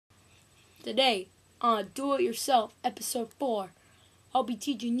Today on Do It Yourself Episode 4, I'll be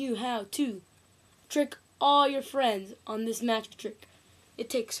teaching you how to trick all your friends on this magic trick. It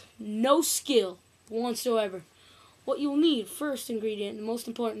takes no skill whatsoever. What you'll need, first ingredient, the most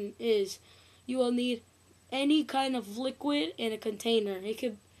important, is you will need any kind of liquid in a container. It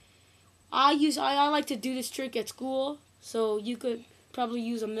could I like to do this trick at school, so you could probably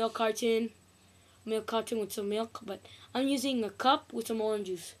use a milk carton with some milk, but I'm using a cup with some orange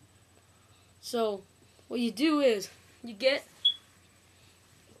juice. So what you do is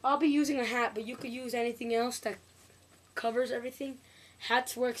I'll be using a hat, but you could use anything else that covers everything.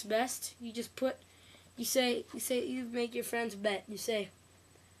 Hats works best. You make your friends bet. You say,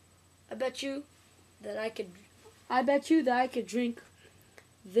 I bet you that I could drink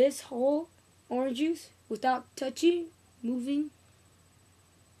this whole orange juice without touching, moving,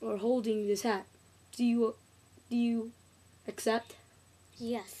 or holding this hat. Do you accept?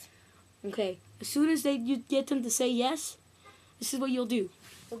 Yes. Okay. As soon as you get them to say yes, this is what you'll do.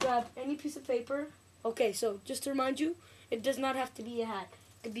 You'll grab any piece of paper. Okay, so just to remind you, it does not have to be a hat.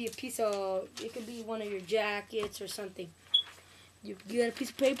 It could be it could be one of your jackets or something. You get a piece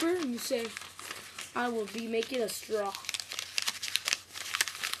of paper and you say, I will be making a straw.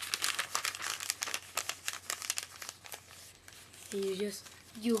 And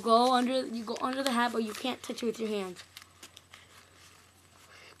you go under the hat, but you can't touch it with your hands.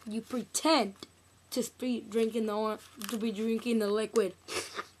 You pretend to be drinking the liquid,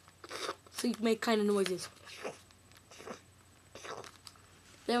 so you make kind of noises.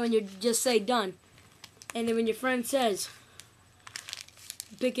 Then when you just say done, and then when your friend says,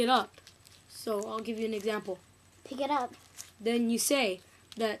 pick it up. So I'll give you an example. Pick it up. Then you say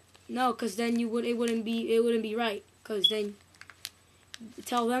that no, because then it wouldn't be right. Because then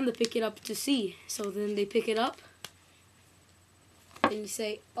tell them to pick it up to see. So then they pick it up. And you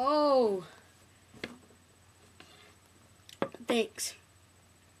say, oh, thanks.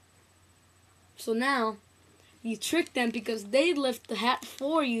 So now you trick them because they lift the hat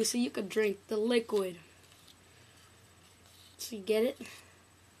for you so you could drink the liquid. So you get it?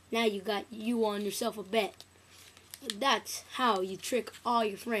 Now you won yourself a bet. That's how you trick all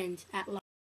your friends at life.